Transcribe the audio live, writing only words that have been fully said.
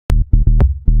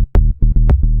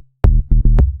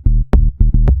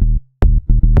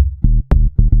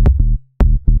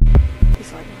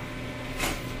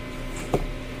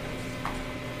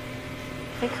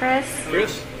Chris.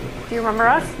 Chris? Do you remember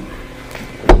us?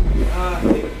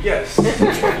 Yes.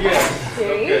 Yes. See?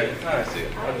 Okay. I see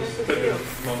it. Hi, I'll just nice put to it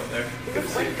see a moment there. You Good to look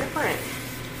see you. different.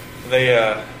 They,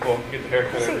 get the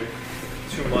haircut every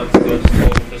 2 months. So it's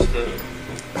told just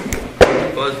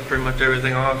to buzz pretty much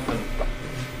everything off and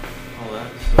all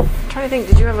that. So. I'm trying to think,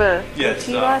 did you have a Yes.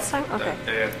 goatee last time? Okay.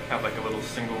 They have like a little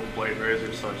single blade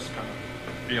razor, so I just kind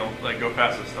of, like go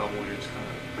past the stubble. You just kind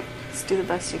of. Just do the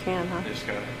best you can, huh? You just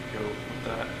gotta go with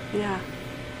that. Yeah.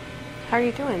 How are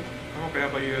you doing? I'm okay. How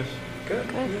about you guys? Good.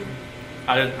 Good.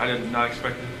 I did not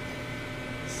expect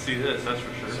to see this. That's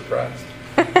for sure. Surprised.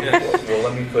 Yes. Well,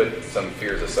 let me put some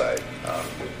fears aside.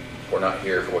 We're not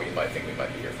here for what you might think we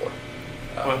might be here for.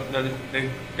 Well, no, they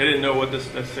didn't know what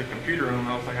that's a computer room.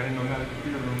 I was like, I didn't know we had a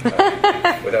computer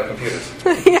room. Without computers.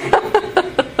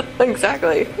 Yeah.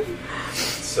 Exactly.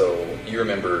 So you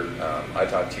remember, I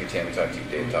talked to you, Tammy talked to you,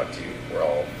 Dave talked to you. We're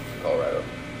all from Colorado.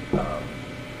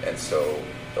 And so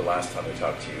the last time we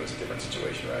talked to you was a different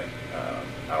situation, right?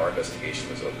 Our investigation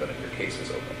was open and your case was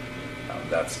open.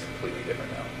 That's completely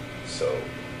different now. So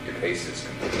your case is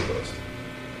completely closed.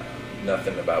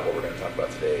 Nothing about what we're going to talk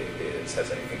about today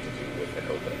has anything to do with an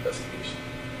open investigation.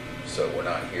 So we're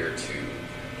not here to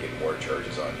get more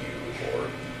charges on you or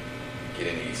get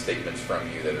any statements from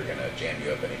you that are going to jam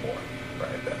you up anymore,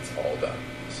 right? That's all done.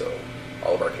 So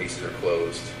all of our cases are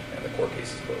closed and the court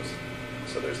case is closed.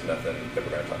 So there's nothing that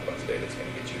we're going to talk about today that's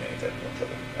going to get you in any type of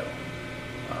trouble at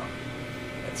all.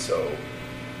 And so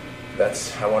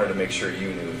I wanted to make sure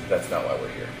you knew that's not why we're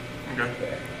here.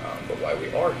 Okay. But why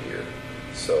we are here.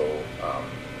 So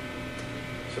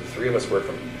the three of us work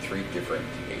from three different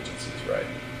agencies, right?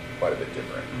 Quite a bit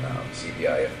different.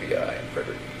 CBI, FBI, and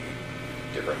Frederick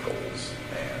PD, different goals.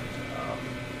 And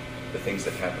the things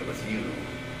that happened with you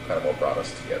kind of all brought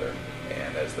us together.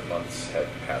 And as the months have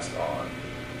passed on,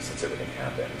 since everything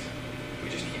happened, we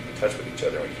just keep in touch with each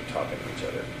other and we keep talking to each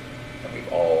other. And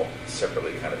we've all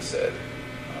separately kind of said,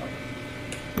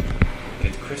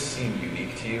 did Chris seem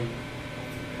unique to you?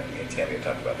 And me and Tammy have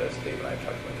talked about this, Dave and I have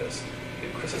talked about this.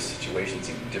 Did Chris's situation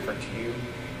seem different to you?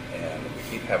 And we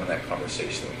keep having that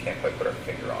conversation. We can't quite put our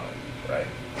finger on it, right?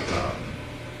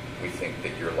 We think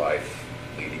that your life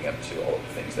leading up to all of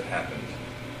the things that happened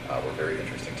were very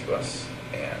interesting to us.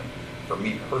 And for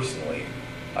me personally,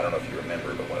 I don't know if you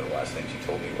remember, but one of the last things you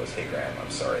told me was, hey, Graham,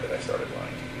 I'm sorry that I started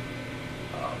lying to you.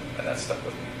 And that stuck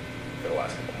with me for the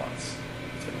last couple months.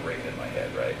 It's been ringing in my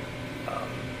head, right?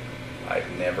 I've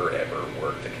never, ever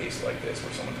worked a case like this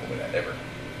where someone told me that, ever.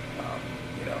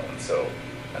 And so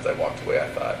as I walked away, I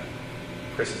thought,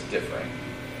 Chris is different.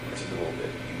 Chris is a little bit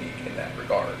unique in that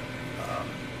regard.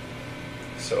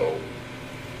 So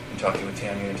in talking with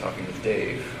Tammy and talking with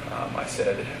Dave, I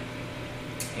said,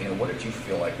 what did you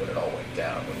feel like when it all went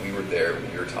down? When we were there, when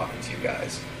we were talking to you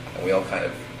guys, and we all kind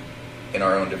of, in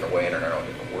our own different way and in our own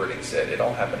different wording, said it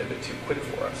all happened a bit too quick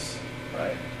for us,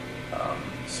 right?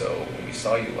 So when we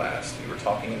saw you last, we were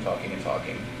talking and talking and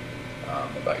talking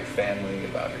about your family,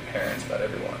 about your parents, about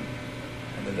everyone.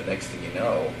 And then the next thing you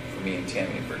know, for me and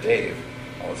Tammy and for Dave,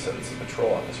 all of a sudden some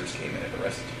patrol officers came in and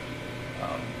arrested you.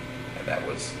 And that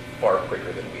was far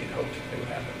quicker than we had hoped it would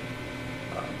happen.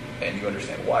 And you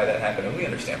understand why that happened, and we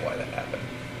understand why that happened.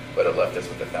 But it left us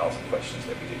with 1,000 questions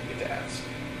that we didn't get to ask.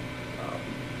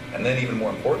 And then even more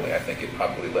importantly, I think it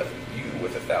probably left you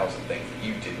with 1,000 things that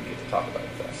you didn't get to talk about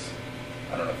with us.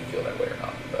 I don't know if you feel that way or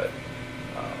not, but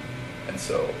and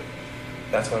so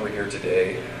that's why we're here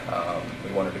today.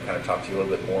 We wanted to kind of talk to you a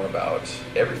little bit more about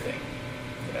everything.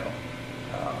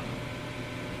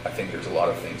 I think there's a lot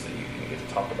of things that you didn't get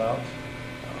to talk about,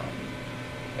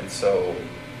 and so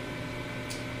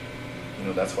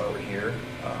that's why we're here.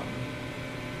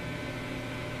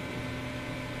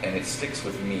 And it sticks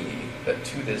with me that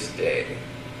to this day,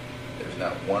 there's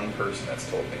not one person that's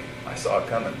told me. I saw it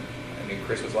coming. I knew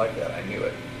Chris was like that. I knew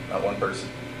it. Not one person.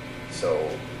 So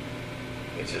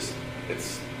it's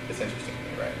interesting to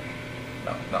me, right?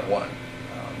 Not one.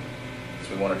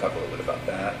 So we want to talk a little bit about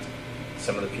that.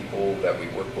 Some of the people that we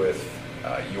work with,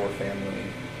 your family,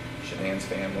 Shanann's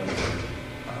family,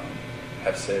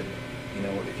 have said,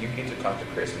 if you get to talk to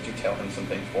Chris, would you tell him some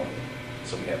things for me?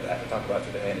 So we have that to talk about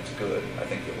today, and it's good. I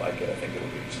think you'll like it. I think it'll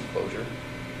give you some closure.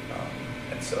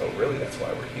 And so really that's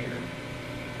why we're here.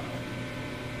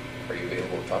 Are you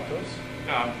available to talk to us?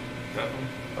 Definitely.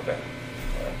 Okay.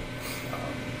 All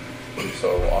right.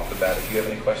 So off the bat, if you have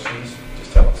any questions,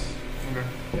 just tell us. Okay.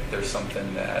 If there's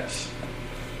something that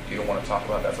you don't want to talk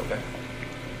about, that's okay.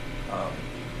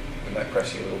 We might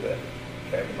press you a little bit.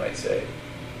 Okay, we might say,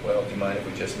 well, do you mind if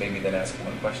we just maybe then ask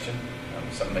one question?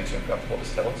 If something makes you uncomfortable,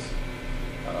 just tell us.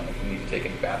 If we need to take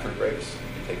any bathroom breaks,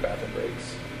 we can take bathroom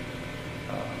breaks.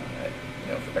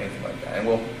 for anything like that. And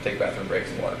we'll take bathroom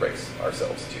breaks and water breaks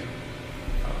ourselves too.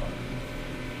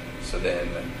 So then,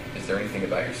 is there anything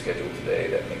about your schedule today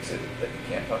that makes it that you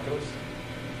can't talk to us?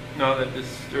 No,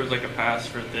 there was like a pass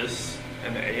for this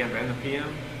and the AM and the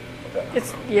PM.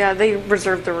 Okay. They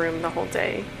reserved the room the whole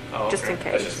day, just in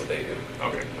case. That's just what they do.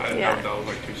 Okay, I didn't know if that was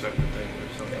like two separate things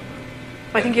or something.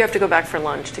 I think you have to go back for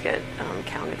lunch to get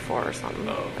counted for or something.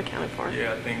 Oh. Accounted for.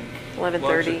 Yeah, I think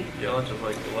 11:30. Lunch is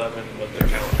like 11, but they're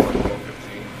counting for like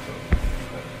 12:15.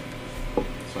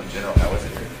 So in general, how is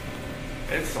it here?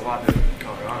 It's a lot different in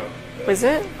Colorado. Was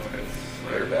it? It's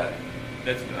Good or bad?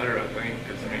 It's better, I think,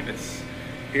 because I mean, it's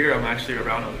here. I'm actually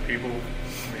around other people.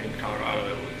 I mean, in Colorado,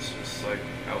 it was just like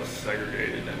I was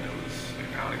segregated, and it was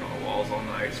like, pounding on the walls all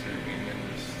night, screaming, and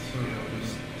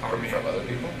just telling me From other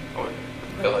people? Oh,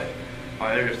 Really?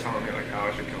 they're just telling me like how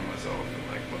I should kill myself and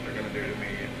like what they're gonna do to me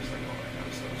and just like all that kind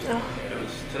of stuff. So Oh. it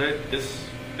was today.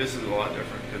 This is a lot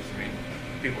different because I mean,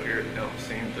 people here don't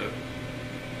seem to.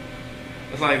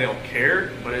 It's not like they don't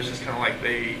care, but it's just kind of like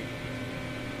they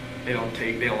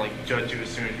don't like judge you as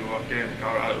soon as you walk in. In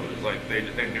Colorado, it was like they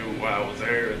knew why I was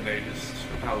there and that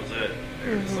was it. They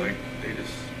were just like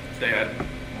if they had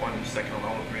 1 second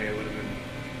alone with me, it would have been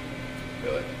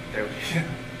Really? they would.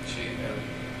 Gee, man.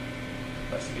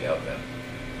 Nice to be out then.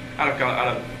 Out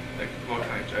of like Will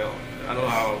County Jail. I don't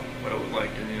know what it was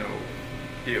like in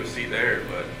DOC there,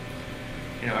 but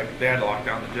they had to lock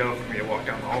down the jail for me to walk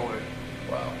down the hallway.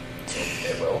 Wow.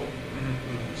 Okay, well.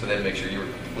 So then make sure you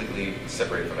were completely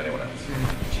separated from anyone else.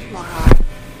 Jeez. Wow.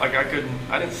 Like I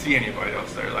didn't see anybody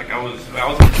else there. Like I was in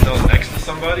the cell next to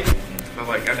somebody, but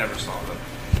like I never saw them.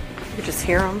 You just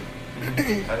hear them.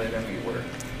 How did they know you were?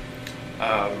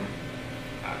 I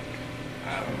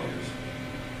don't know.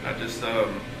 I just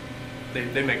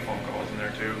they make phone calls in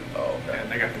there too. Oh, okay.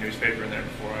 And they got the newspaper in there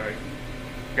before I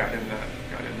got in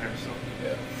there. So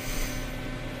Yeah.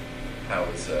 How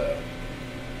is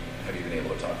have you been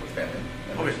able to talk with family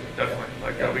oh, members? yeah, definitely.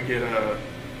 Like Yeah. we get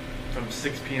from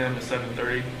 6 p.m. to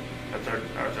 7:30. That's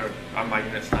our my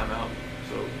unit's timeout.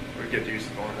 So we get to use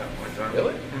the phone at that point in time.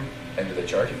 Really? Mm-hmm. And do they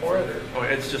charge you for it, or? Oh,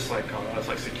 it's just like it's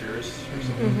like Securus or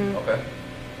something. Okay.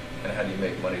 And how do you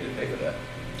make money to pay for that?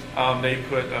 They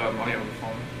put money on the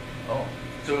phone. Oh.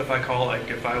 So if I call, like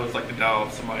if I was like to dial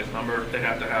somebody's number, they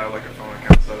have to have like a phone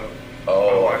account set up. Oh,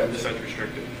 Otherwise, okay. it's just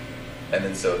restricted. And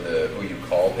then so who you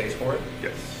call pays for it?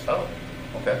 Yes. Oh,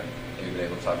 okay. Have you been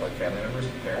able to talk like family members,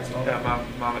 parents, and all Yeah, that?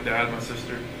 my mom and dad, my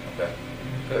sister. Okay.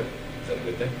 Good. Is that a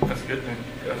good thing? That's a good thing.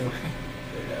 Definitely.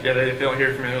 Yeah. Yeah, if they don't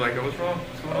hear from me, they're like, "Oh, what's wrong?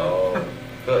 What's going Oh, on?"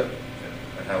 good.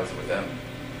 Yeah. And how was it with them?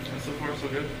 And so far, so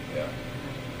good. Yeah.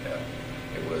 Yeah.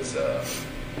 It was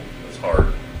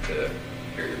hard to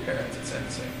hear your parents at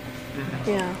sentencing. Mm-hmm.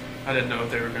 Yeah. I didn't know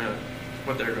what they were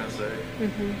gonna say.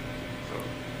 Mm-hmm. So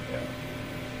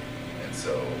Yeah. And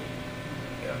so,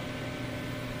 yeah.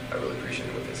 I really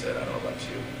appreciated what they said. I don't know about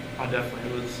you. I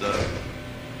definitely was.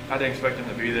 I didn't expect them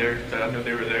to be there. I knew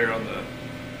they were there on the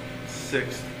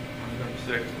 6th, on November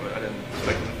 6th, but I didn't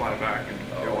expect them to fly back, and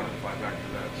they Oh. wanted to fly back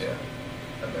for that. So. Yeah.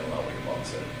 That meant a lot what your mom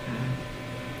said. Mm-hmm.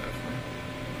 Definitely.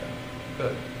 Okay.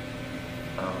 Good.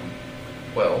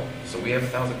 Well, so we have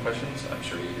 1,000 questions. I'm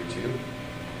sure you do too.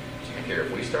 Do you care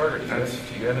if we start, or do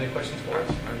you have any questions for us?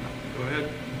 Go ahead.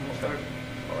 We'll start.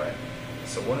 All right.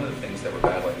 So one of the things that we're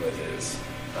battling with is,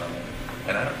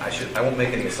 and I won't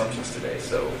make any assumptions today.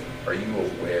 So, are you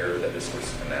aware that this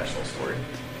was a national story?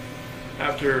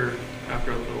 After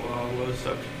a little while,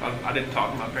 I didn't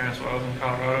talk to my parents while I was in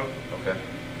Colorado. Okay.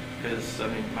 Because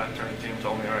my attorney team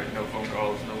told me, all right, no phone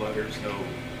calls, no letters, no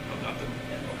nothing.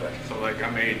 Okay. So like I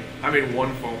made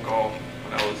one phone call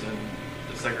when I was in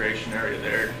the segregation area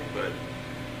there, but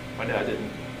my dad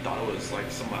thought it was like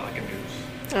somebody like a news,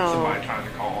 somebody trying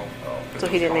to call him. Oh. So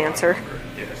he didn't answer.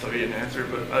 Yeah, so he didn't answer.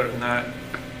 But other than that,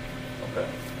 Okay.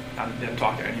 I didn't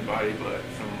talk to anybody. But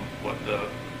from what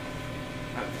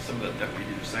some of the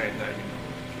deputies were saying, that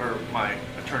or my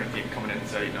attorney team coming in and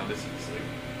said, this is like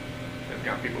they've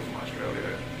got people from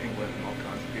Australia, England, and all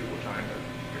kinds of people trying to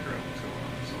figure out what's going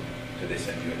on. So. Did they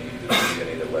send you any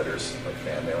of the letters, like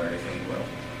fan mail or anything?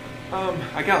 Well.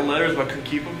 I got letters, but I couldn't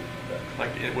keep them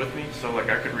Okay. with me, so like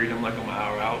I could read them like on my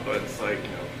hour out. But it's like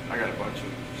I got a bunch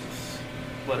of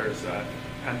letters that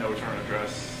had no return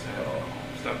address and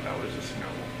stuff that was just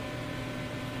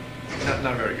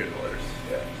not very good letters.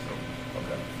 Yeah. So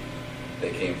Okay.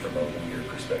 They came from a weird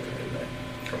perspective, didn't they?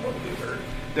 From what we've heard.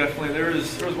 definitely, there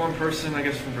was one person I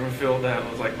guess from Broomfield that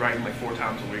was like writing like 4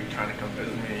 times a week trying to come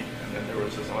visit me, and then there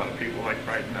was just a lot of people like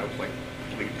writing out like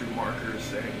bleed through markers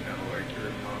saying like you're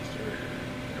a monster,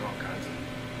 all kinds of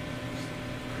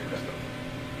crazy stuff.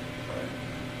 All right.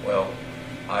 Well,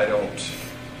 I don't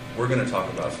we're going to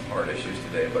talk about some hard issues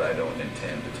today, but I don't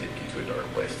intend to take you to a dark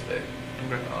place today.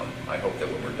 Okay. I hope that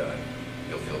when we're done,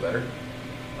 you'll feel better.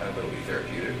 I hope it'll be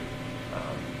therapeutic.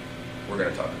 We're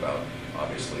going to talk about,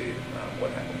 obviously,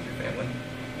 what happened with your family,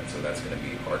 and so that's going to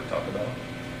be hard to talk about.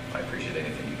 I appreciate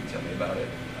anything you can tell me about it.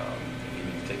 If you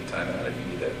need to take time out, if you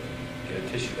need to get a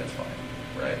tissue, that's fine,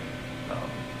 right?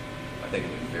 I think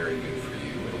it'll be very good for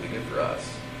you. It'll be good for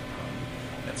us.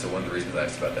 And so one of the reasons I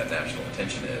asked about that national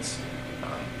attention is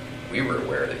we were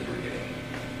aware that you were getting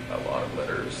a lot of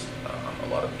letters, a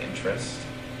lot of interest,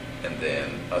 and then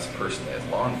us personally as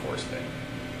law enforcement,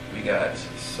 we got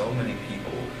so many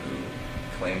people who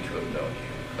claim to have known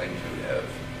you, claim to have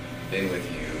been with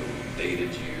you,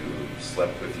 dated you,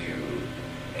 slept with you,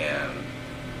 and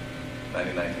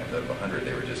 99 times out of 100,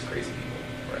 they were just crazy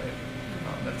people, right?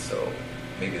 And so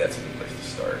maybe that's a good place to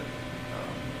start.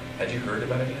 Had you heard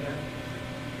about any of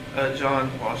that? John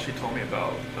Watts, she told me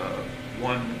about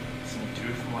some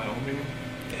dude from Wyoming.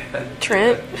 Yeah.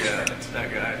 Trent? Yeah, that's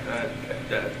that guy.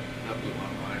 That blew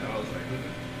my mind. I was like, who the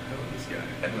hell is this guy?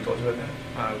 And who told you about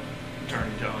that?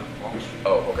 Attorney John Walsh.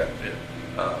 Oh, okay.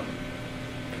 Yeah.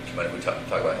 Do you mind if we talk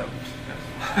about him?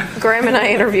 Graham and I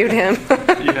interviewed him.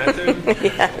 You had to?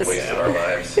 Yes. Wasted our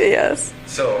lives. Yes.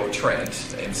 So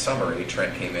Trent, in summary,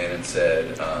 Trent came in and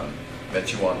said,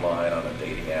 met you online on a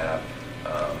dating app,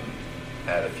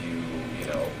 had a few,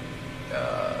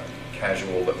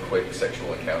 casual but quick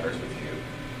sexual encounters with you.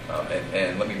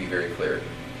 And let me be very clear.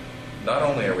 Not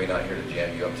only are we not here to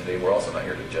jam you up today, we're also not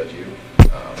here to judge you.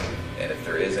 And if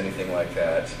there is anything like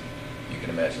that, you can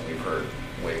imagine we've heard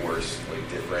way worse, way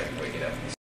different,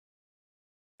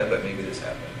 but maybe this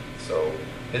happened. So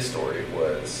his story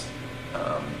was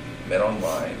met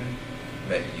online,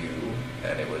 met you,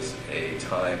 and it was a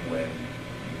time when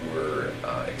you were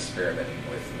experimenting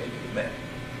with maybe men.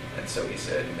 And so he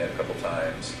said he met a couple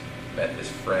times, met his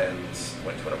friends,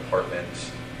 went to an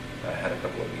apartment, had a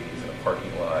couple of meetings in a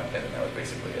parking lot, and then that was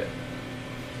basically it.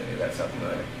 Did any of that sound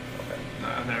familiar? Okay. No,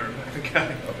 I never met the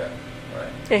guy. Okay. All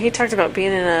right. Yeah, he talked about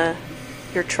being in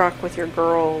your truck with your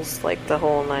girls, like the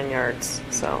whole 9 yards.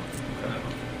 So.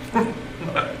 All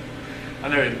right.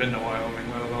 I've never even been to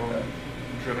Wyoming, let alone Okay.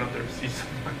 driven up there to see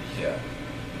somebody. Yeah.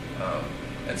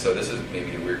 And so this is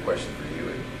maybe a weird question for you,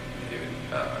 dude.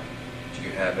 Do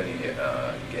you have any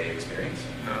gay experience?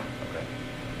 No. Okay.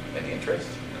 Any interest?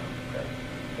 No. Okay.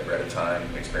 Ever had a time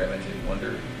experimented,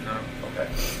 wondered? No. Okay.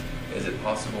 Is it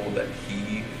possible that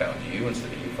he found you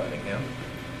instead of you finding him?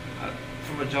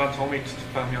 From what John told me, to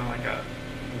find me on like a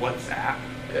WhatsApp.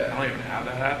 Yeah. I don't even have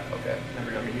that app. Okay.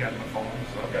 He had my phone,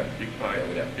 so Okay. you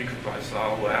could Yeah, probably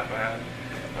saw what app I had.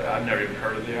 But I've never even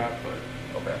heard of the app,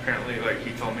 but Okay. apparently, like,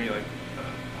 he told me, like,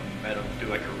 I met him through,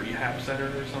 like, a rehab center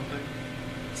or something.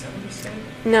 Is that what he said?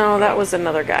 No, that was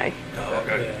another guy. Oh,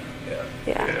 okay. Yeah.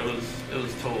 Yeah. Yeah, it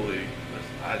was totally,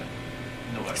 I had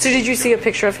no idea. So did you see a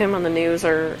picture of him on the news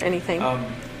or anything?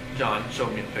 John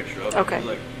showed me a picture of him. Okay. He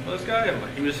was like, well, this guy, I'm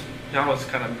like, John was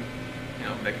kind of,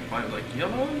 making fun of, like, you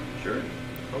don't know him? Sure.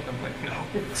 I'm like, no.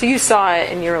 So you saw it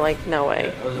and you were like, no way.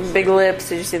 Yeah, I was just Big like- lips.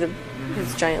 Did you see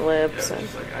his giant Yeah, lips? I was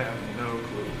just like, I have no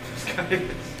clue who this guy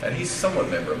is. And he's somewhat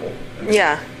memorable. I mean,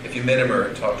 Yeah. If you met him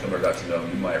or talked to him or got to know him,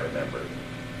 you might remember.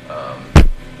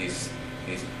 He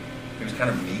was kind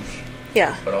of meek,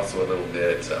 Yeah. but also a little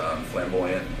bit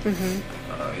flamboyant.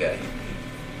 Mm-hmm. Yeah, he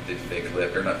did fake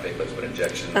lip, or not fake lips, but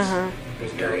injections. Uh-huh. He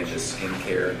was very into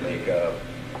skincare and makeup.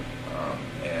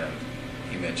 And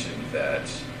he mentioned that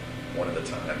one of the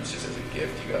times, just as a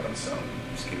gift, you got him some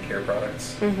skincare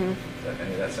products. Mm-hmm. Does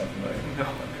any of that sound familiar? No.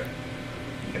 Okay.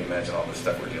 You can imagine all the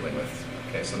stuff we're dealing with.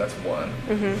 Okay, so that's one.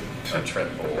 Mm-hmm.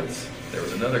 Trent Bolts. There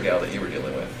was another gal that you were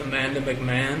dealing with. Amanda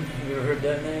McMahon. Have you ever heard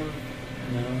that name?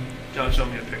 No. John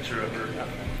showed me a picture of her.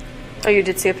 Oh, you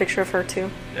did see a picture of her too?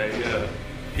 Yeah,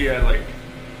 he had like.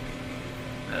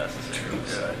 Yeah, that's the same.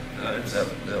 Troops. Yeah, Does that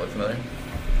look familiar?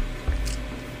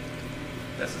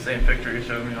 that's the same picture he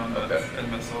showed me on the Okay.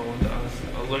 MSO one time.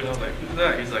 I was looking, I was like, who's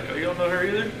that? He's like, oh, you don't know her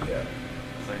either? Yeah.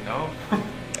 I was like, no.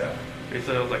 Yeah. He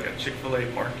said it was like a Chick-fil-A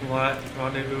parking lot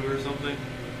rendezvous or something.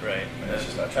 Right. That's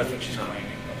just not true. That's what she's No.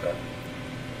 claiming. Okay.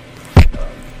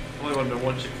 Only one been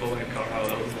one Chick-fil-A in Colorado.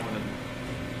 That was the one in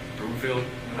Broomfield,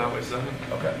 Highway 7.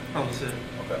 Okay. That was it.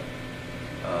 Okay.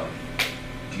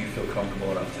 Do you feel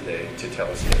comfortable enough today to tell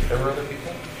us if there were other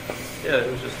people? Yeah,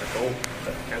 it was just Nicole.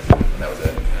 And that was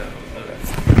it? Yeah, that was it.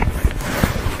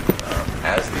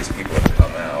 As these people have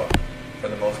come out, for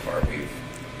the most part, we've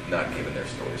not given their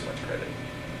stories much credit.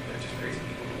 They're just crazy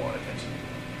people who want attention.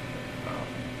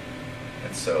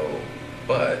 And so,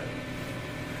 but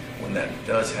when that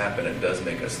does happen, it does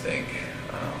make us think,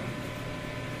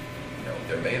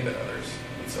 there may have been others.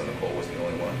 So Nicole was the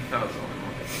only one? That was the only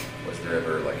one. Was there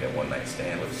ever like a one night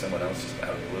stand with someone else just out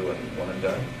of the blue and one and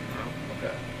done? No.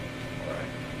 Okay. All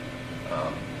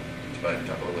right. Do you mind if we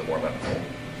talk a little bit more about Nicole?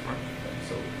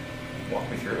 So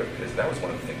walk me through it, because that was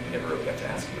one of the things we never really got to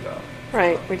ask you about.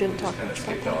 Right, we didn't talk just kind of much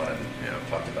skipped about on and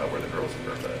talked about where the girls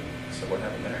were, but so what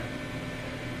happened there?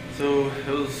 So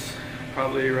it was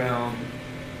probably around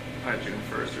June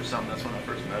 1st or something. That's when I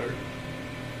first met her.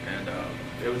 And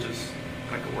it was just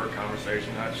like a work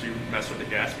conversation. She messed with the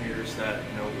gas meters that,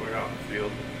 we were out in the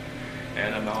field.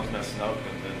 And I was messing up,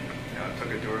 and then, I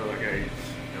took it to her like, hey,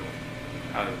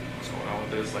 what's going on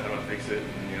with this? Like, how do I fix it?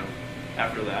 And,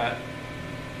 after that,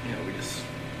 we just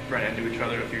ran into each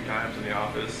other a few times in the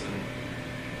office, and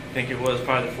I think it was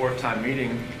probably the fourth time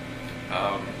meeting.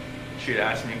 She had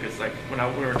asked me, because like when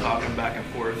we were talking back and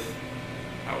forth,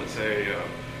 I would say,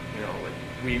 like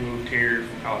we moved here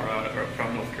from Colorado or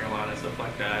from North Carolina and stuff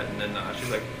like that, and then she's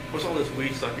like, "What's all this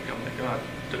weed stuff?" I'm like, "Oh,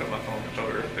 I took out my phone, and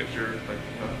showed her a picture, like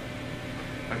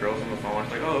my girl's on the phone."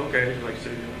 She's like, "Oh, okay." She's like, "So,"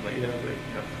 I'm like, "Yeah." Like,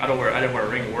 I didn't wear a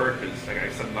ring to work because like I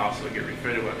said, also to get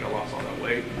refitted, but I lost all that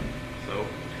weight. So,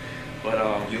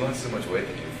 but You lost so much weight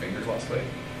that your fingers lost weight?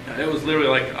 it was literally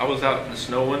like I was out in the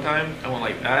snow one time. I went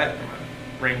like that, and my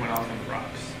ring went off in the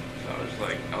rocks. So I was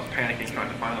like, I was panicking, trying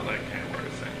to find out, like, I can't wear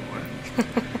this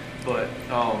anymore. But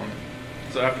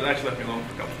so after that, she left me alone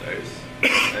for a couple of days,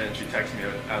 and she texted me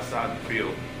outside in the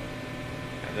field.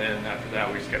 And then after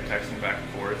that, we just kept texting back and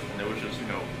forth, and it was just,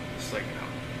 it's like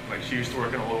she used to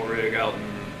work in a little rig out in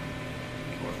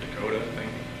North Dakota, I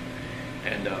think.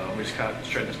 And we just kind of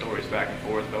trading stories back and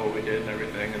forth about what we did and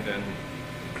everything. And then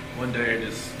one day, it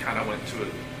just kind of went to a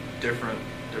different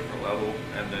level,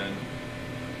 and then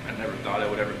I never thought I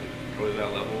would ever go to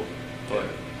that level, but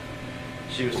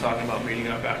she was talking about meeting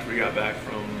up after we got back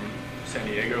from San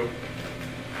Diego.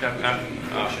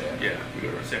 Yeah, we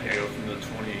were in San Diego from the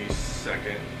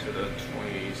 22nd to the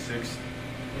 26th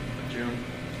of June,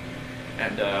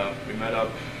 and we met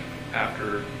up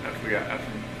after we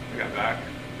got back,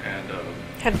 and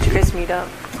How did you guys meet up?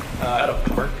 at a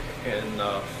park in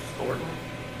Thornton.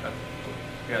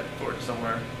 Thornton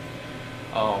somewhere.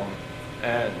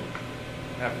 And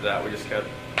after that, we just kept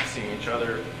seeing each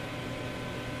other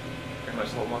pretty much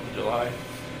the whole month of July.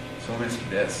 So let me ask you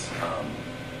this.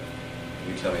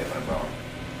 You tell me if I'm wrong.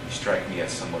 You strike me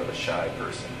as somewhat of a shy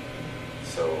person.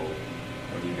 So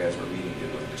when you guys were meeting,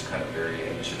 it was just kind of very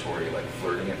initiatory, like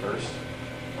flirting at first?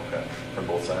 Okay. From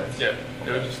both sides? Yeah.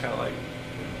 Okay. It was just kind of like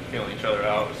feeling each other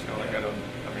out. It was kind of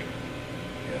like,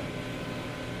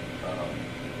 Yeah.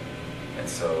 And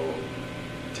so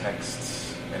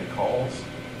texts, any calls?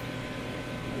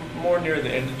 more near the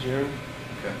end of June,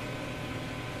 Okay.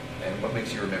 And what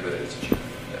makes you remember that it's June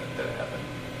that it happened?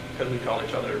 because we called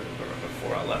each other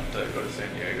before I left to go to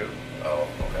San Diego. Oh,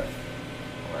 okay.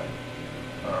 All right.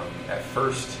 At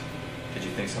first, did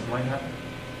you think something might happen?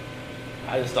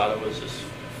 I just thought it was just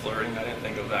flirting. I didn't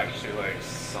think it was actually like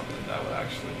something that would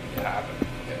actually happen.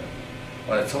 Yeah.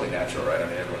 Well, it's totally natural, right? I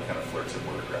mean, everyone kind of flirts at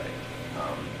work, right?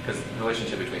 Because the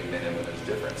relationship between men and women is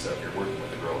different. So if you're working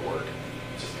with a girl at work,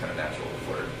 it's just kind of natural to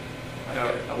flirt.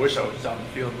 I wish I was just out in the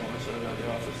field more instead of at the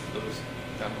office. Those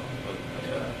demo, but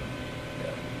Yeah.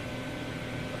 Yeah.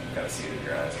 I kind of see it in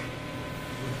your eyes.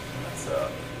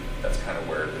 That's kind of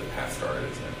where the path started,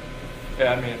 isn't it?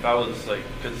 yeah, I mean, if I was like,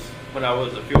 because when I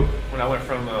went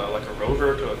from like a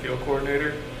rover to a field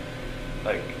coordinator,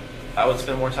 like I would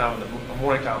spend more time in the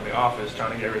morning time in the office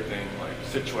trying to get everything like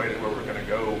situated where we're going to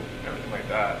go, everything like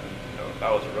that. And, if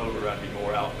I was a rover, I'd be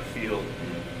more out in the field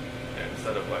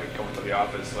instead of like coming to the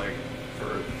office like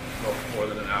for more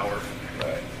than an hour.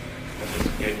 Right. It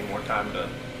just gave me more time to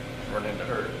run into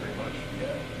her, pretty much. Yeah.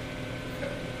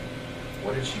 Okay.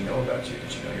 What did she know about you?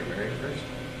 Did she know you were married first?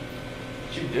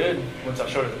 She did once I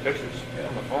showed her the pictures Yeah.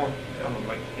 on the phone, Yeah. on the,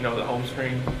 like the home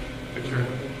screen picture and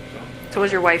everything. So. So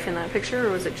was your wife in that picture,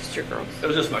 or was it just your girls? It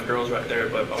was just my girls right there,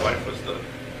 but my wife was the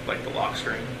lock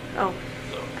screen. Oh.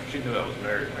 So she knew I was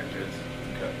married and my kids.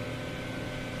 Okay.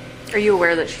 Are you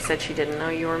aware that she said she didn't know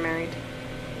you were married?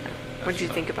 No. What did you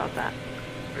That's think about that?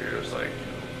 I figured it was like,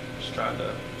 just trying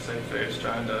to save face,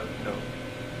 trying to,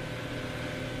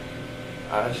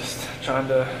 just trying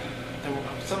to,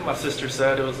 something my sister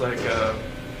said, it was like,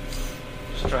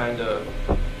 just trying to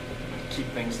keep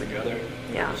things together.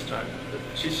 Yeah. Just trying to,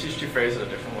 she phrased it a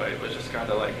different way, but just kind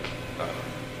of like,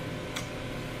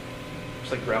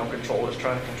 just like ground control, just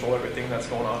trying to control everything that's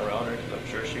going on around her, because I'm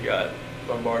sure she got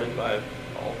bombarded by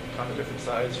all kinds of different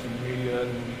sides from the media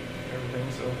and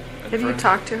everything. So. And Have you friends.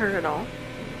 talked to her at all?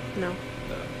 No. No.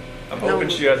 I'm No. hoping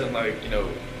she hasn't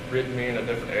written me in a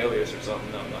different alias or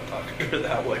something. No, I'm not talking to her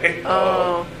that way.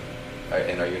 Oh.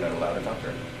 And are you not allowed to talk to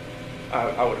her?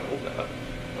 I would hope not.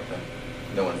 Okay.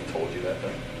 No one told you that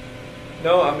though?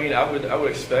 No, I mean, I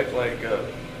would expect like,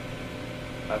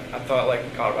 I thought like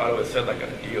in Colorado it said like on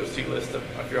a DOC list of,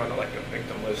 if you're on like a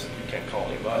victim list, you can't call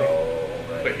anybody. Oh,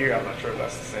 right. But here I'm not sure if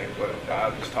that's the same, but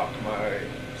I've just talked to my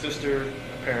sister,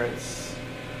 my parents,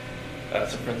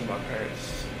 some friends of my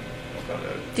parents. About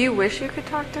it. Do you wish you could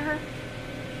talk to her?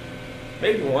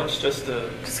 Maybe once just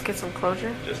to get some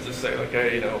closure? Just to say like,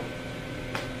 hey, you know,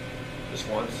 just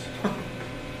once.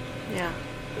 Yeah.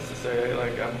 Just to say, hey,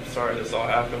 like, I'm sorry this all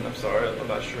happened. I'm sorry. I'm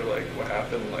not sure, like, what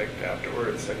happened, like,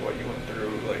 afterwards, like, what you went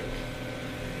through. Like,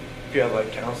 if you had,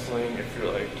 like, counseling, if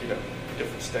you're, like, you know, a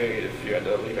different state, if you had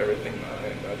to leave everything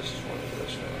behind. I just wanted to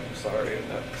let you know I'm sorry, and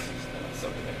that's not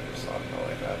something I ever saw in my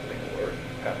life happening or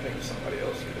happening to somebody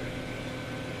else either.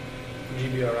 Would you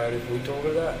be alright if we told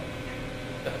her that?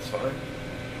 That's fine.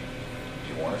 Do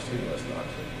you want us to? You want us not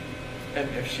to? And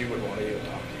if she would want to even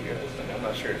talk to you guys, then I'm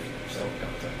not sure if you're still in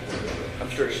contact with her, but I'm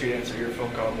sure she'd answer your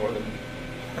phone call more than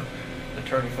an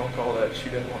attorney phone call that she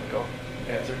didn't want to call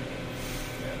answer.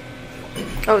 Yeah.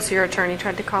 Oh, so your attorney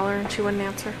tried to call her and she wouldn't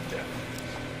answer? Yeah.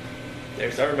 Yeah,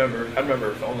 because I remember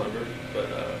her phone number, but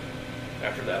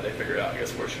after that they figured out, I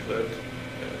guess, where she lived.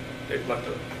 They left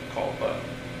a call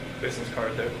business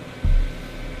card there.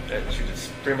 And she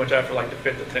just, pretty much after like the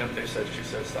 5th attempt, she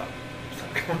said, stop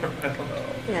coming around.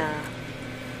 Yeah.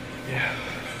 Yeah.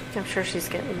 I'm sure she's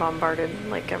getting bombarded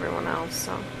like everyone else,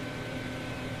 so.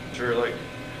 Sure, like,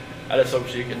 I just hope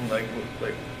she can, like,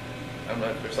 I'm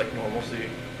not, there's like normalcy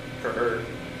for her,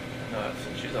 not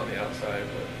since she's on the outside,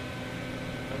 but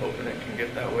I'm hoping it can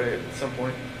get that way at some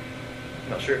point. I'm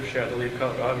not sure if she had to leave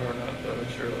Colorado or not, but I'm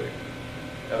sure, like,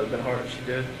 that would have been hard if she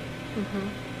did. Mm-hmm.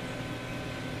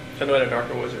 I know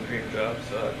Anadarko was her dream job,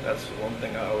 so that's one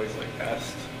thing I always, like,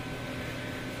 asked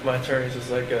my attorneys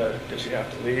is like, did she have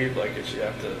to leave? Like, did she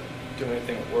have to do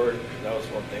anything at work? Because that was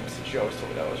one thing. So she always told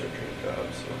me that was her dream job.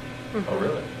 So. Oh,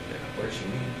 really? Yeah. Where did she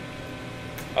meet?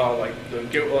 Like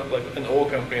an oil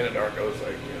company in Anadarko is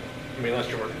like, you know, I mean, unless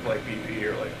you're working for like BP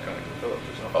or like ConocoPhillips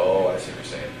or something. Oh, I see what you're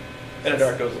saying.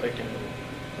 Anadarko's like, you know,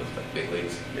 Those like big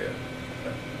leagues. yeah.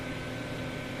 Okay.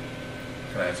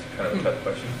 Can I ask kind of a tough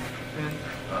question?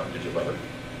 Mm-hmm. Did you love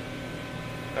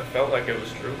her? I felt like it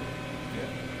was true. Yeah.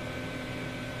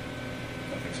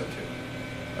 I think so too.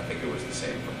 I think it was the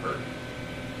same from her.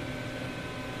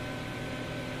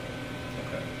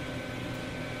 Okay.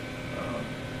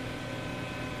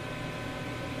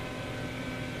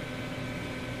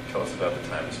 Tell us about the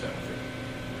time you spent with her.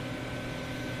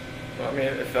 Well, I mean,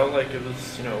 it felt like it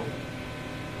was, you know,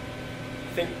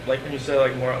 I think like when you said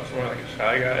like more, I was more like a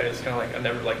shy guy. It's kind of like I've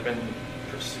never like been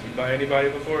pursued by anybody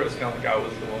before. It's kind of like I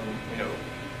was the one, you know,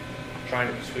 trying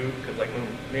to pursue. Because like when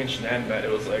me and Shanann met,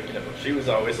 it was like, you know, she was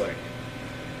always like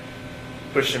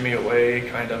pushing me away,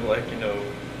 kind of like, you know.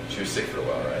 She was sick for a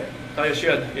while, right? Oh yeah, she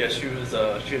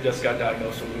had just got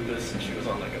diagnosed with lupus, and she was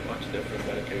on like a bunch of different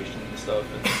medications and stuff.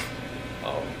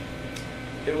 And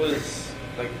it was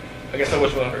like, I guess I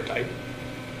wasn't her type.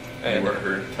 And you weren't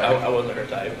her type? I wasn't her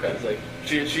type because like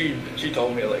she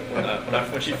told me like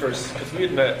when she first, because we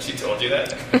had met. She told you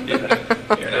that?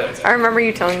 Yeah. You're not. I remember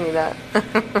you telling me that.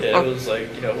 Yeah, it was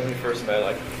like, you know, when we first met,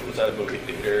 like it was at a movie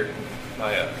theater. And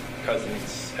my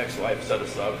cousin's ex-wife set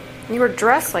us up. You were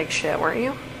dressed like shit, weren't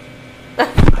you?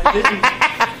 I didn't.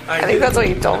 I think that's what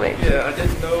you told me. Yeah, I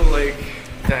didn't know like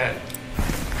that.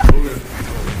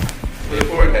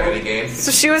 Before it had any games?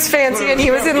 So she was fancy and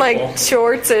he was in like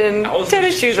shorts and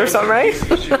tennis shoes or something, right?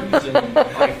 And,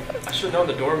 like, I should have known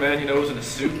the doorman, you know, was in a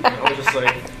suit. And I was just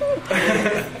like,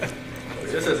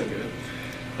 this isn't good.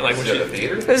 And like Was when it at the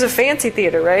theater? It was a fancy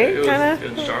theater, right? It was Kind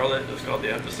in of. Charlotte. It was called the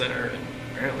Epicenter, and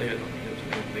apparently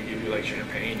they give you like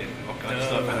champagne and all kinds of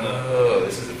stuff. In the, Oh,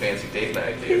 this is a fancy date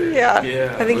night theater. Yeah.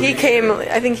 Yeah, I think he movie came.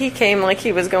 theater. I think he came like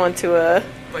he was going to a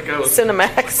like I was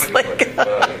Cinemax, like like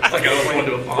I was going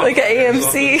to a like an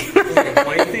AMC.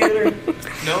 Play theater?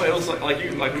 No, it was like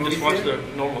we just watched a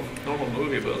normal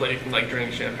movie, but it was like you can like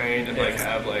drink champagne and like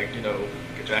have like, you know,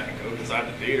 like a Jack and Coke inside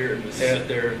the theater and just sit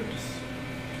there and just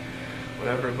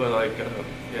whatever. But like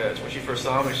yeah, it's when she first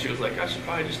saw me, she was like, I should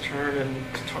probably just turn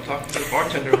and talk to the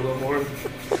bartender a little more.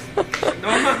 She's like, no,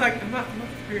 I'm not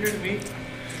you're here to meet.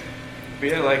 But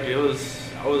yeah, like I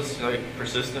was like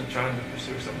persistent trying to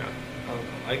pursue something.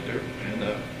 I liked her, and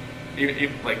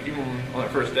even on our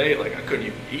first date, like I couldn't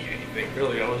even eat anything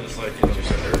really. I was just like, you know, You're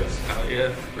so nervous.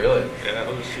 yeah, Really?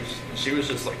 yeah. She was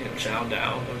just like, you know, chowing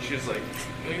down. And she was like,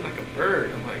 you're like a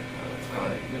bird. I'm like,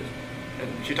 fine.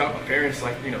 And she talked to my parents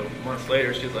like, you know, months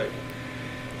later. She was like,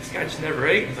 this guy just never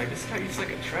ate. He's like, this guy eats like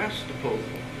a trash disposal.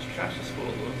 Just trash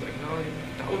disposal. I was like,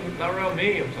 no, not around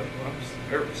me. I was like, well, I'm just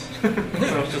nervous.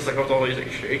 So I was just like, I was always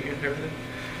like shaking and everything.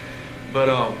 But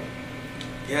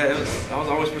yeah, I was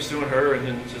always pursuing her, and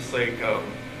then just like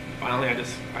finally I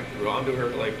grew onto her.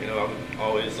 Like, you know, I would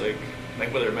always like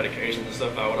with her medications and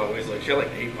stuff, I would always like, she had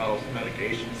like 8 bottles of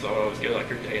medication, so I would always get like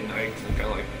her day and nights and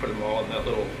kind of like put them all in that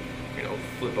little, you know,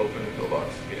 flip open pill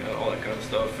box, you know, all that kind of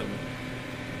stuff. And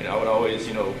you know, I would always,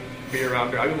 you know, be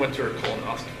around her. I even went to her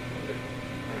colonoscopy.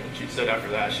 And she said after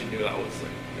that she knew I was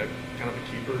like kind of a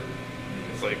keeper.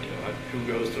 It's like, you know, who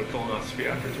goes to a colonoscopy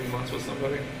after 3 months with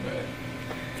somebody? Right.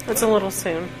 That's a little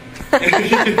soon.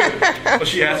 Well,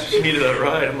 she asked if she needed a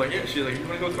ride. I'm like, yeah. She's like, you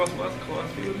want to go to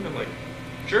colonoscopy with me? I'm like,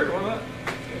 sure, why not?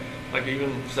 Yeah. Like,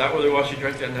 even sat with her while she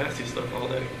drank that nasty stuff all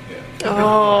day. Yeah.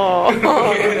 Oh.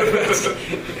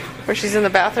 Where she's in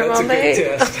the bathroom That's all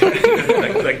day? That's a good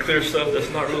test. that clear stuff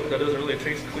that doesn't really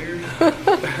taste clear.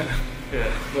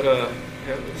 Yeah, but yeah,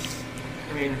 it was,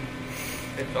 I mean,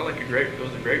 it felt like it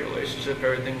was a great relationship.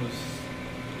 Everything was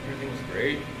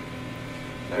great.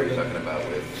 Now you're talking about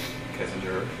with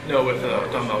Kissinger? No, with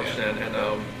Tom Malchin, and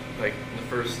like in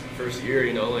the first year,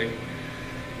 you know, like,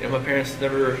 you know, my parents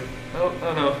never, I don't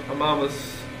know, my mom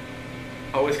was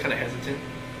always kind of hesitant.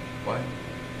 Why?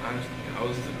 I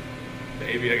was the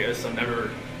baby, I guess. I never,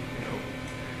 you know,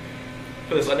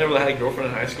 because I never had a girlfriend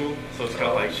in high school, so it's kind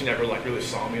of like she never like really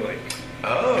saw me like.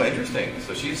 Oh, interesting.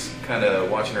 So she's kind of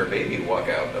watching her baby walk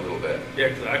out a little bit. Yeah,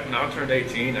 because when I turned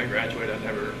 18, I graduated. I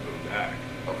never moved back.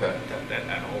 Okay.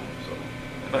 At home, so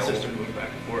my sister moved back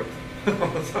and forth all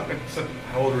the time. So.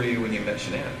 How old were you when you met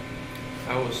Shanann?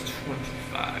 I was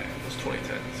 25. It was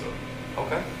 2010. So.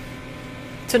 Okay.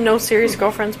 So no serious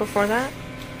girlfriends before that?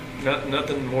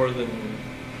 Nothing more than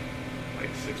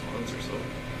like 6 months or so.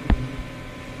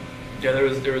 Yeah, there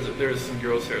was some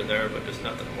girls here and there, but just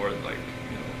nothing more than like,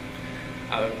 you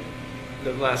know,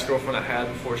 the last girlfriend I had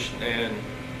before Shanann,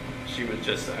 she was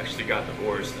just actually got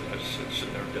divorced, and I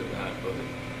should never did that, but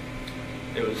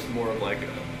it was more of like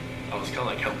I was kind of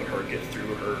like helping her get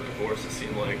through her divorce. It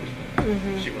seemed like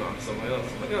she went on to somebody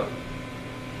else. I'm like, oh,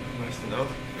 nice to know.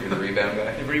 You're the rebound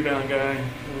guy? The rebound guy.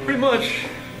 Pretty much,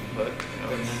 but you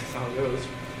know, that's how it goes.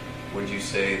 Would you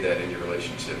say that in your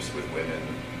relationships with women,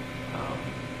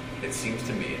 it seems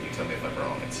to me, and you tell me if I'm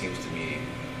wrong, it seems to me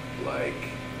like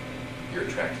you're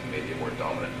attracted to maybe a more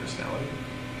dominant personality?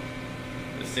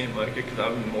 It seemed like it because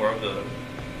I'm more of the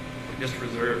just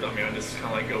reserved. I mean, I just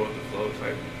kind of like go with the flow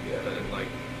type. Yeah. And like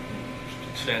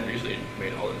Shanann usually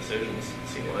made all the decisions. It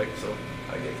seemed like so.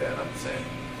 I get that. I'm the same.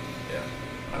 Yeah.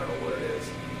 I don't know what it is.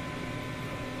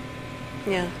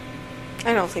 Yeah.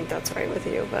 I don't think that's right with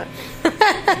you, but.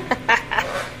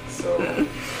 So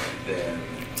then,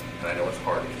 and I know it's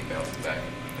hard to keep bouncing back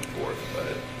and forth,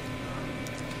 but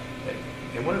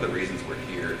and one of the reasons we're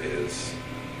here is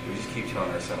we just keep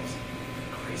telling ourselves,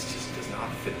 Grace just does not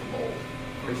fit the mold.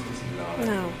 Grace does not.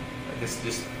 No. Like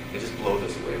it just blows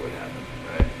us away what happened,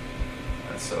 right?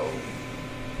 And so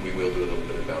we will do a little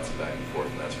bit of bouncing back and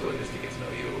forth, and that's really just to get to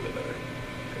know you a little bit better,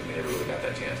 because we never really got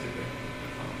that chance, did we?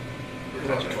 We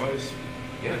met you twice.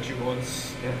 Yeah. Met you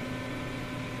once. Yeah.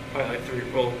 Probably like 3.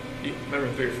 Well, you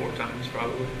remember 3 or 4 times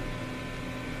probably.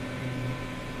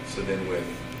 So then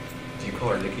do you call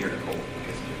her Nikki or Nicole?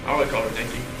 I would call her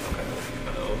Nikki. Okay.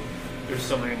 There's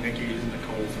so many Nickies and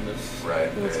Nicoles in this.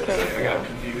 Right. That's there good. is. I got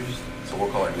confused. So we'll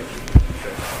call her Nikki.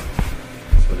 Okay.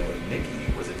 So then with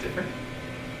Nikki, was it different?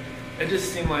 It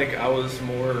just seemed like I was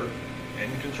more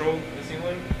in control, it seemed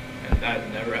like. And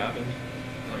that never happened.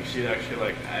 Like, she'd actually,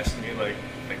 like, ask me, like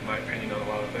my opinion on a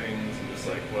lot of things, and just,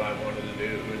 like, what I wanted to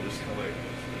do, and just kind of like,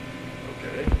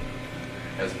 okay.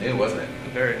 It was new, wasn't it?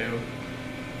 Very new.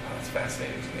 Oh, that's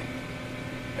fascinating to me.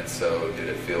 And so did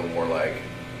it feel more like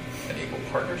an equal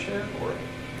partnership, or?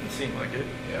 It seemed like it.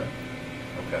 Yeah.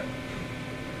 Okay.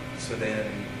 So then,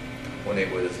 when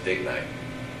it was date night,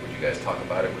 would you guys talk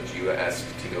about it? Would you ask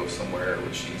to go somewhere?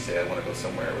 Would she say, I want to go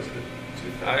somewhere? Was it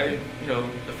too family? You know,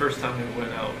 the first time we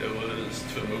went out, it was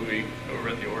to a movie over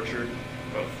at the Orchard,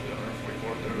 off the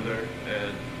 144th over there,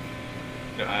 and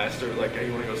you know, I asked her, like, hey,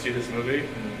 you want to go see this movie?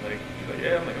 And like, she's like,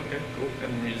 yeah. I'm like, okay, cool.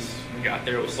 And we got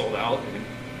there, it was sold out, and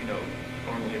you know,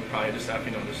 normally we'd probably just have,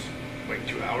 you know, just wait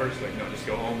 2 hours, like, you know, just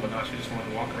go home, but now she just wanted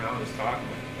to walk around and just talk.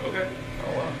 I'm like, okay.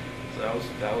 Oh, wow. So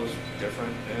that was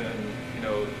different, and you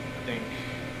know, I think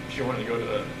she wanted to go to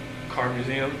the car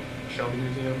museum, Shelby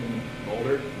Museum in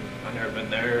Boulder. I've never been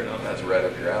there, and That's right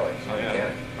up your alley. Oh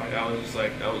yeah, I was just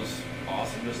like, that was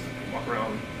awesome, just to walk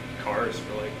around cars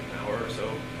for like an hour or so,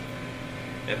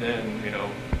 and then, you know,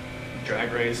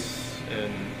 drag race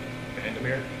in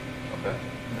Vandermeer. Okay.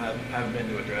 And I haven't been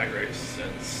to a drag race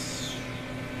since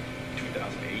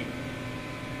 2008.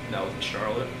 and that was in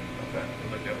Charlotte. Okay.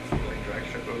 Like a fueling drag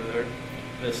strip over there.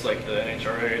 And it's like the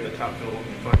NHRA, the Top Fuel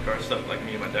and fun car stuff. Like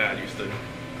me and my dad used to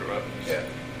grow up and just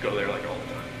go there like all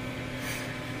the time.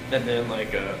 And then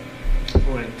like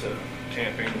we went to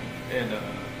camping in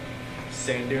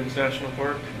Sand Dunes National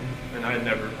Park, and I'd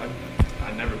never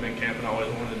been camping. I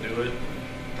always wanted to do it.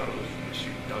 Thought it was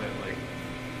she'd done it like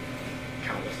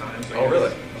countless times. Oh,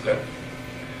 really? Okay.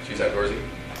 She's outdoorsy?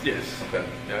 Yes. Okay.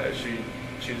 Yeah, she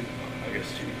I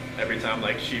guess she every time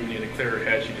like she needed to clear her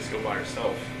head, she'd just go by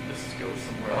herself, just go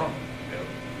somewhere. Oh. Yeah.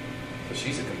 So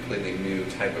she's a completely new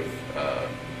type of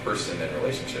person and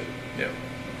relationship. Yeah.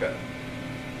 Okay.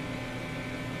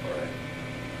 All right.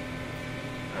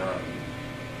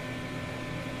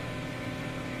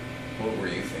 What were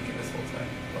you thinking this whole time?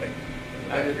 Like, in the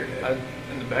back of your head?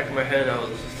 In the back of my head, I was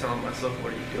just telling myself,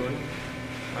 "What are you doing?"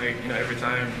 Like, every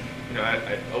time,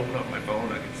 I open up my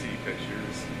phone, I could see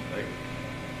pictures and like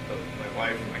of my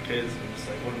wife and my kids, and I'm just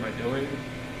like, "What am I doing?"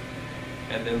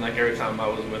 And then, like, every time I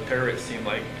was with her, it seemed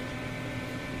like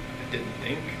I didn't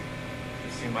think.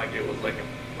 It seemed like it was like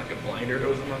a blinder that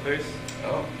was in my face.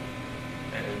 Oh.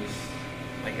 And it was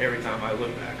like every time I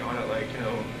look back on it, like,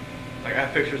 like I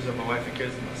have pictures of my wife and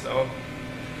kids and myself,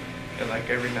 and like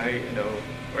every night,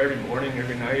 or every morning,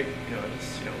 every night, I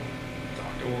just,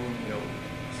 talk to them,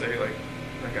 say like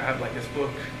I have like this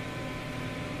book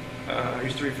I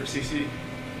used to read for CC,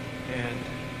 and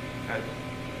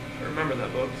I remember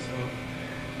that book,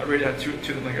 so I read that to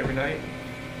them like every night,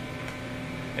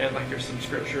 and like there's some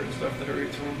scripture and stuff that I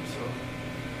read to them, so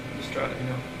I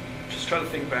just try to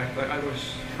think back, like I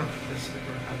wish this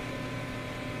never happened.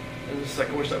 And it's like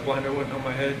I wish that blinder wasn't on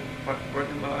my head, right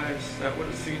in my eyes. That would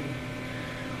have seen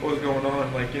what was going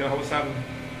on. Like, I was having,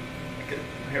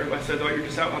 everybody said, "Oh, you're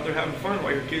just out there having fun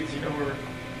while your kids, or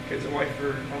kids and wife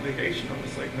are on vacation." I'm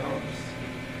just like, no,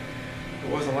 it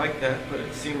wasn't like that. But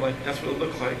it seemed like that's what it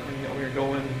looked like when you're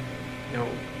going,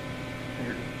 when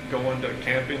you're going to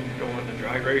camping, you're going to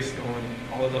drag race, going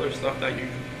all this other stuff that you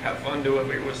have fun doing,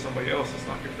 but you're with somebody else. It's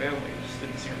not your family. It just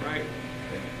didn't seem right.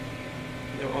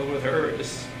 I was with her, it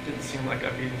just didn't seem like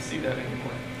I could even see that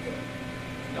anymore.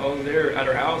 And I was there at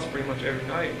her house pretty much every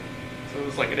night. So it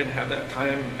was like I didn't have that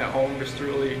time at home just to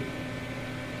really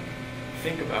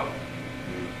think about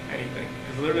anything.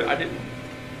 Because literally I didn't,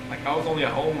 I was only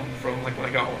at home from when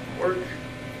I got home from work.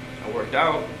 I worked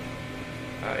out,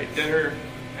 I ate dinner,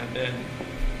 and then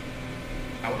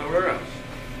I went over her house.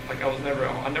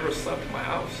 I never slept in my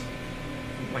house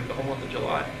from the whole month of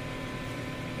July.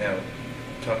 Now,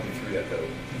 talk me through that though.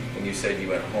 When you said you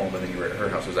went home and then you were at her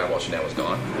house, was that while Shanann was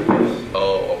gone?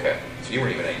 Oh, okay. So you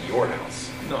weren't even at your house.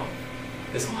 No.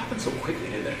 This all happened so quickly,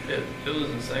 didn't it? It was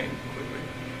insane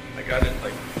quickly. I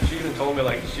didn't she even told me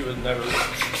she was never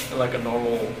in a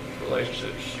normal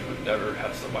relationship. She would never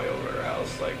have somebody over at her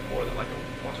house more than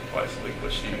once or twice a week,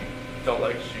 but she felt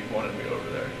like she wanted me over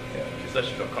there. Yeah. She said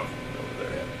she felt comfortable over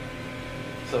there. Yeah.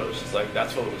 So it's just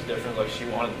that's what was different. She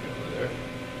wanted me over there.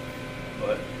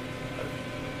 But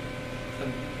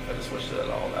I just wish that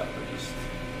all that would just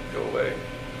go away.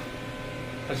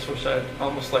 I just wish I'd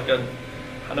almost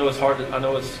I know it's hard, I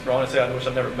know it's wrong to say I wish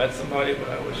I'd never met somebody, but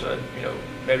I wish I'd,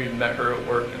 maybe met her at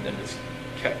work and then just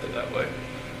kept it that way.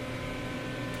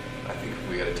 I think if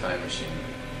we had a time machine,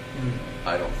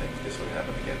 I don't think this would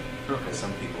happen again. Because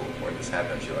some people, when this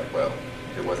happens, you're like, well,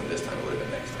 if it wasn't this time, it would have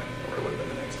been next time, or it would have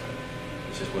been the next time.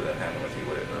 It just wouldn't have happened with you,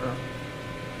 would it?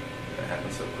 It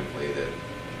happened so quickly that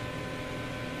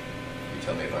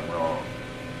tell me if I'm wrong.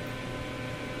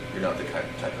 You're not the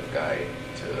type of guy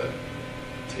to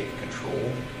take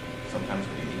control sometimes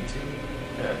when you need to.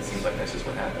 Yeah, it seems like that's just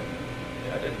what happened.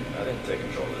 Yeah, I didn't take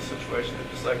control of the situation. It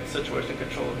was the situation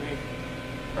controlled me.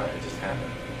 Right, it just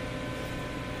happened.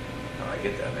 No, I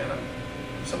get that, man.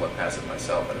 I'm somewhat passive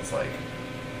myself, and it's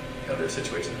there's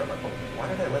situations where I'm like, well, why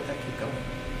did I let that keep going?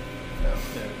 No.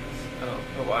 Yeah, I don't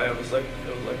know why. It was like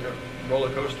a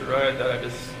roller coaster ride that I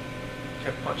just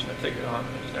kept punching the ticket on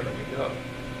and just never picked it up.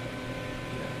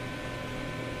 Yeah.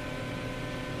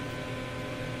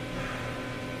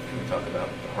 Can we talk about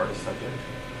the hardest subject?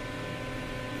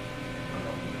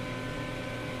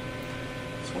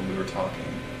 So when we were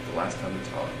talking, the last time we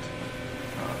talked,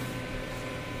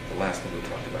 the last one we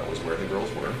talked about was where the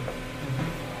girls were,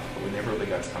 but we never really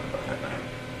got to talk about that night.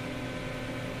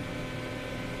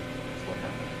 So what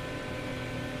happened?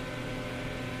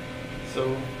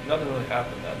 So nothing really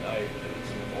happened that night. It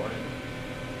was in the morning.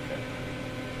 Okay.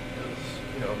 It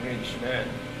was, me and Shanann,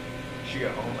 she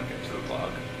got home at 2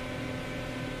 o'clock.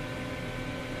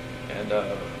 And,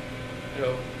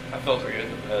 I felt her get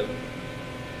in the bed.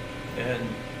 And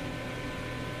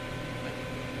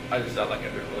I just felt like I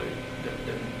didn't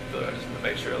feel it. I just wanted to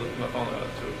make sure I looked at my phone at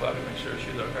 2 o'clock to make sure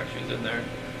she was in there.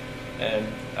 And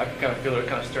I could kind of feel her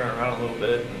kind of stirring around a little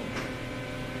bit. And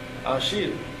I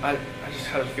just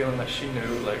had a feeling that she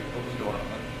knew like what was going on.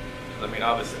 I mean,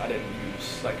 obviously I didn't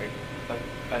use like an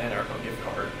NRCO gift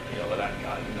card, that I'd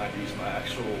gotten. I'd used my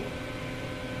actual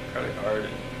credit card,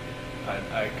 and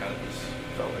I kind of just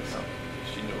felt like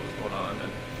she knew what was going on.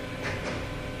 And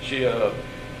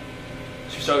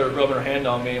she started rubbing her hand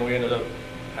on me, and we ended up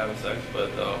having sex.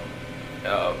 But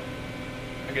I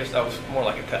guess that was more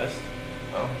like a test.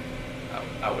 Oh,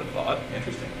 I would have thought.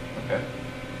 interesting. Okay.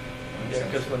 Yeah,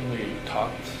 because when we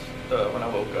talked, when I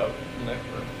woke up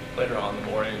later on in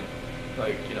the morning,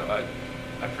 like,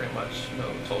 I pretty much,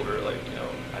 told her, like,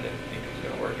 I didn't think it was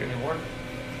going to work anymore.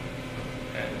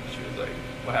 And she was like,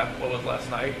 what happened? What was last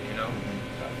night? So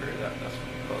I figured that's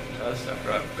what caused the test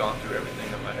after I've gone through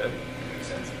everything in my head. Makes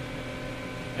sense.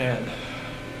 And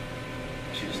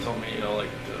she just told me,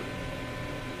 like, to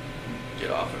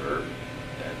get off of her.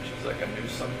 And she was like, I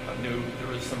knew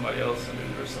there was somebody else. I knew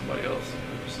there was somebody else. I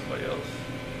knew there was somebody else.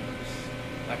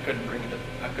 I couldn't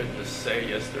I couldn't just say,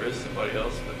 yes, there is somebody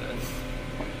else, but then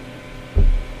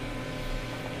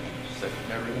she's like, you're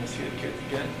never going to see the kids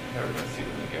again. You're never going to see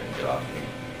them again. Get off me.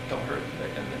 Don't hurt me.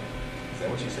 And then, is that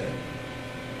what she said?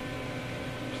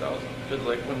 So I was, because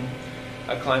like when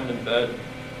I climbed in bed,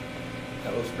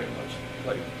 that was pretty much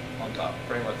like on top,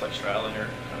 pretty much like straddling her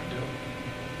kind of deal.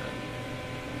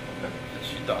 And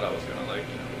she thought I was going to like,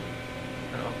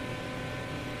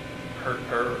 hurt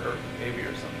her or baby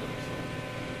or something.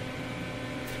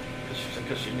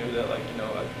 Because she knew that, like,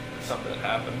 something had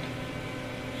happened.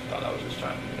 She thought I was just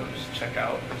trying to, just check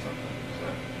out or something. So,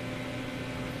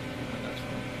 and that's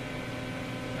when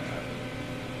that happened.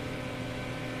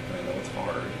 I know it's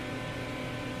hard,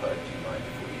 but do you mind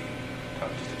if we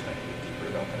talk just a tiny bit deeper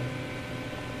about that?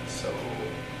 So,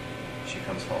 she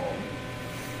comes home,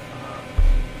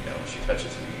 she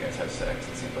touches you, you guys have sex.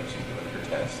 It seems like she's doing her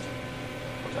test,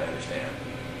 which I understand.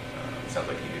 It sounds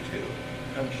like you do too.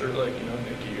 I'm sure, like,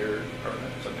 Nikki or not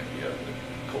Nikki,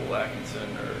 Nicole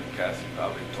Atkinson or Cassie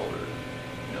probably told her,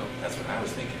 That's what I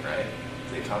was thinking, right?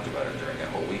 They talked about it during that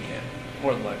whole weekend.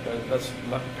 More than like that. That's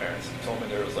my parents told me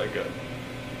there was like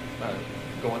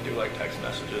going through like text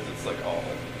messages. It's like all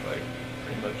like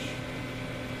pretty much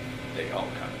they all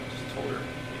kind of just told her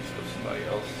he's with somebody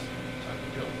else type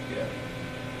of deal. Yeah,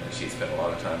 and she spent a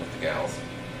lot of time with the gals.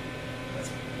 That's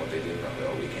what they did probably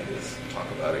all weekend is talk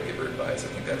about it, give her advice. I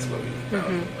think that's what we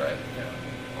found, right? Yeah.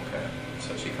 Okay.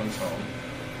 So she comes home.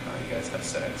 You guys have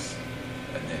sex,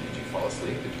 and then did you fall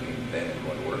asleep between then and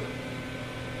going to work?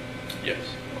 Yes.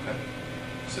 Okay.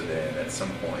 So then at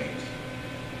some point,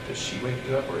 does she wake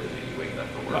you up, or is it you waking up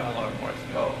for work? My alarm was.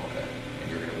 Oh, okay. And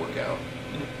you're going to work out.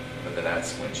 Mhm. But then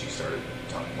that's when she started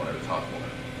wanted to talk more.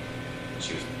 And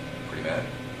she was pretty mad.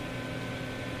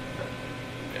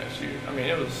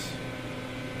 Yeah, it was.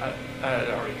 I had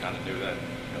already kind of knew that.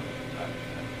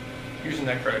 Using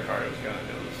that credit card, it was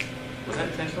Was that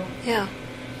intentional? Yeah.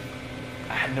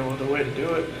 I had no other way to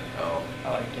do it. Oh.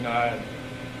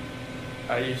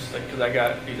 I used, like, because I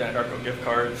got these Anarcho gift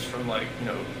cards from, like,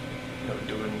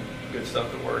 doing good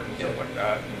stuff at work and stuff like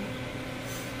that, and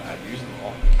I'd use them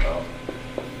all. Oh.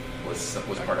 Was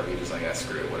part of you just like,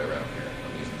 screw it, whatever, I don't care,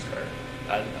 I'm using this card?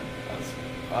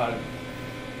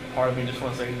 Part of me just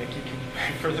wants to say, Nikki, can you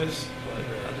pay for this? But I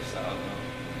don't know.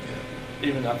 Yeah.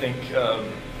 Even, I think,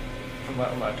 from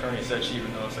what my attorney said, she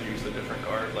even noticed I used a different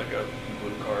card, like a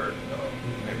blue card.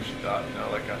 Maybe she thought,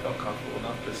 like I felt comfortable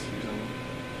enough just using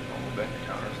a normal bank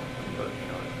account or something. But,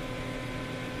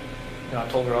 I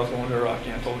told her I was going to Iraq,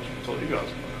 and I told you guys I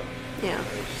was going to Iraq. Yeah. It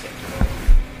was just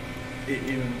like,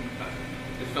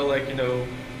 it felt like,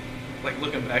 like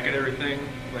looking back at everything,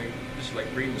 like just like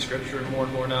reading the scripture more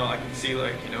and more now, I can see,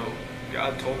 like,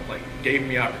 God gave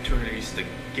me opportunities to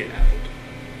get out.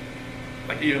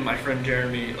 Like, even my friend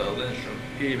Jeremy Lindstrom,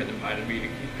 he even invited me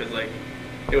because, like,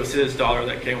 it was his daughter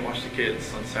that came and watched the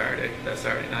kids on that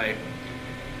Saturday night.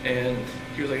 And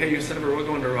he was like, hey, instead of we're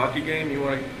going to a Rocky game, you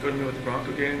want to go to me with the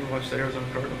Bronco game and watch the Arizona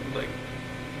Cardinals? Like,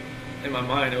 in my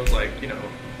mind, it was like,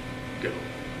 go.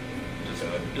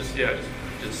 Just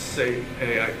say,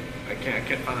 hey, I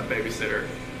can't find a babysitter.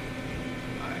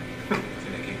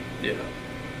 Yeah.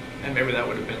 And maybe that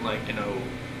would have been like,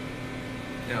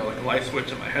 like a light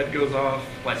switch in my head goes off,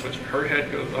 light switch in her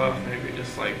head goes off, maybe it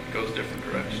just like goes different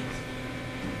directions.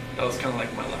 That was kind of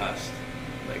like my last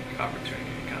like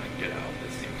opportunity to kind of get out,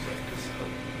 it seems like.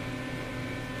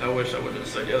 I wish I would have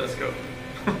said, yeah, let's go.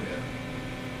 Yeah.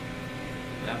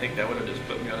 And I think that would have just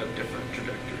put me on a different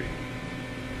trajectory.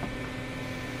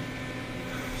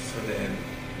 So then,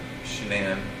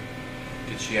 Shanann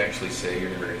Did she actually say you're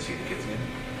never going to see the kids again?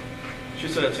 She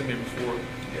said that to me before.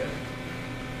 Yeah.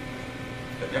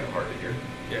 That'd be hard to hear.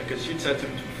 Yeah, because she'd said to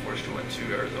me before she went to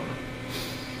Arizona.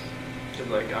 Because,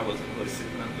 like, I wasn't really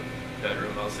sleeping in the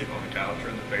bedroom. I was sleeping on the couch or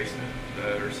in the basement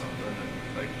bed or something.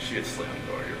 And, like, she had slammed the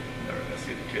door. You're never going to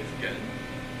see the kids again.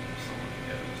 So,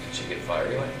 yeah. Did she get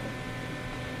fiery like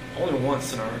that? Only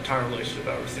once in our entire relationship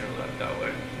I've ever seen her that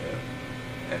way.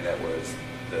 Yeah. And that was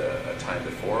a time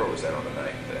before, or was that on the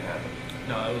night that it happened?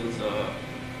 No, it was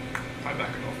right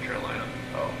back in North Carolina.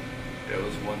 Oh. It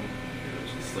was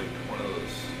just like one of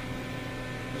those.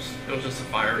 It was just a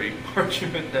fiery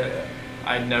argument that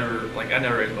I never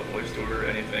raised my voice to her or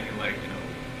anything, and like, you know,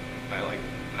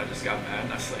 I just got mad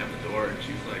and I slammed the door, and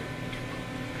she's like,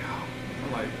 "Ow!"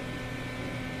 I'm like,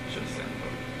 I should have slammed the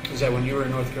door. Is that when you were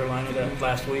in North Carolina that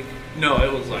last week? No,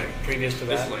 it was like previous to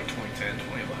this that. is like 2010,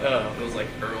 2011. Oh. It was like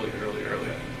early.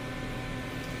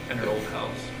 In her old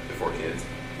house. Before kids?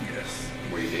 Yes.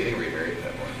 Were you dating or were you married at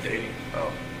that point? Dating.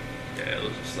 Oh. Yeah, it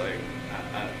was just like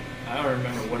I don't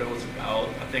remember what it was about.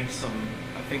 I think some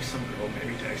girl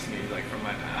maybe texted me like from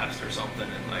my past or something,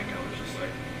 and like I was just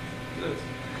like this,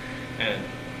 and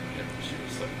she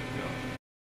was like,